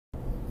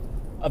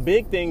A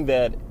big thing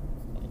that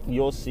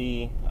you'll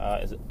see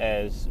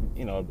as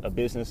you know, a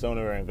business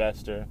owner or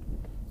investor,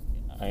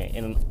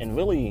 and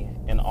really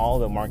in all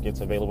the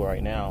markets available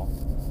right now,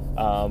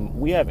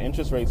 we have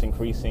interest rates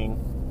increasing,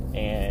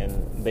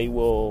 and they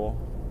will,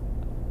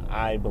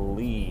 I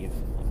believe,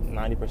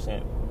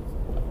 90%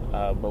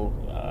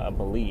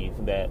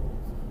 believe that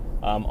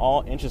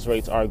all interest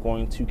rates are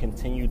going to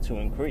continue to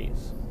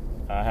increase.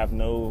 I have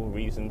no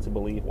reason to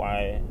believe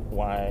why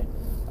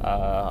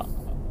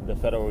the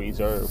Federal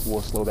Reserve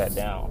will slow that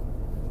down.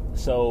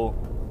 So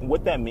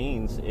what that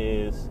means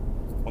is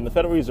when the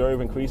Federal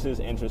Reserve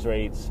increases interest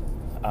rates,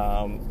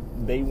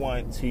 they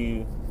want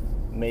to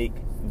make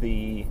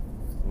the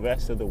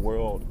rest of the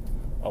world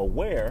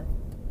aware,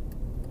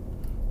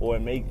 or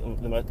make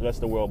the rest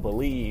of the world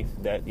believe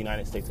that the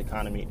United States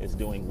economy is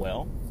doing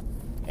well.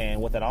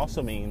 And what that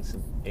also means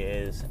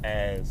is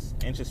as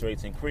interest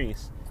rates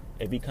increase,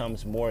 it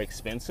becomes more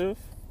expensive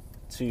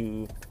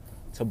to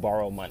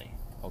borrow money.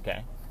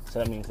 Okay, so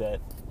that means that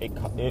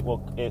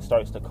it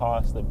starts to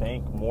cost the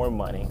bank more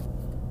money,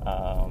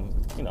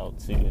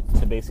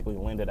 to basically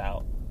lend it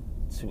out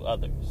to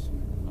others.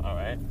 All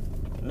right.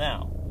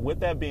 Now, with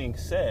that being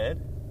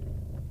said,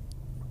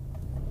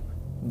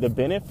 the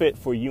benefit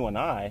for you and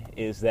I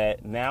is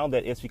that now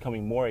that it's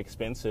becoming more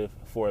expensive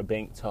for a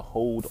bank to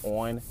hold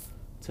on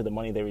to the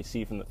money they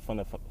receive from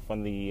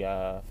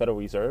the Federal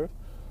Reserve,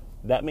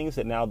 that means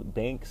that now the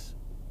banks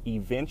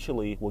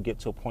eventually will get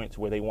to a point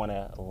where they want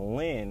to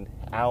lend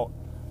out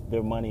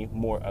their money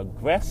more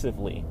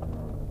aggressively,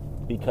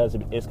 because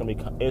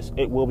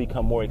it will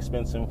become more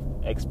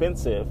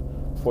expensive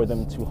for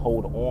them to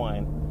hold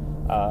on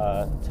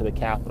to the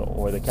capital,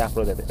 or the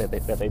capital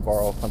that they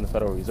borrow from the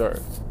Federal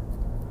Reserve.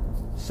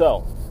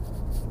 So,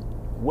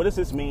 what does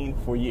this mean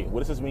for you? What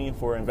does this mean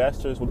for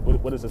investors?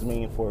 What does this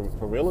mean for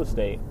real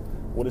estate?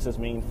 What does this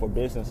mean for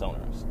business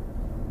owners?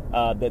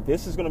 That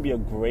this is going to be a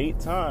great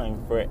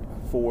time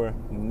for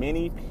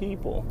many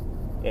people,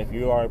 if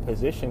you are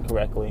positioned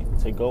correctly,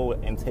 to go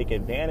and take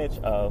advantage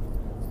of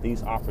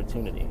these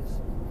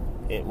opportunities.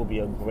 It will be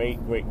a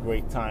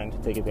great time to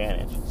take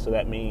advantage. So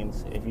that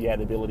means if you had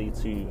the ability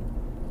to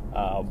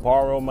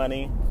borrow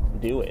money,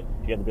 do it.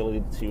 If you have the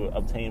ability to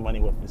obtain money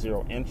with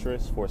zero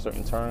interest for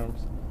certain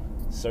terms,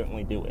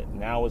 certainly do it.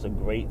 Now is a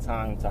great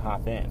time to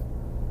hop in.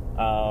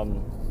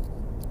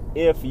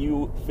 If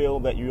you feel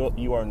that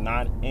you are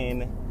not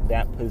in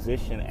that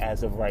position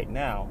as of right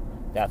now,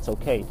 that's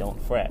okay.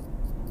 Don't fret.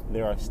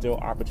 There are still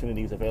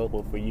opportunities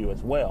available for you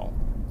as well.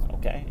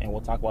 Okay, and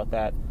we'll talk about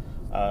that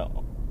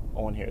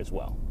on here as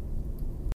well.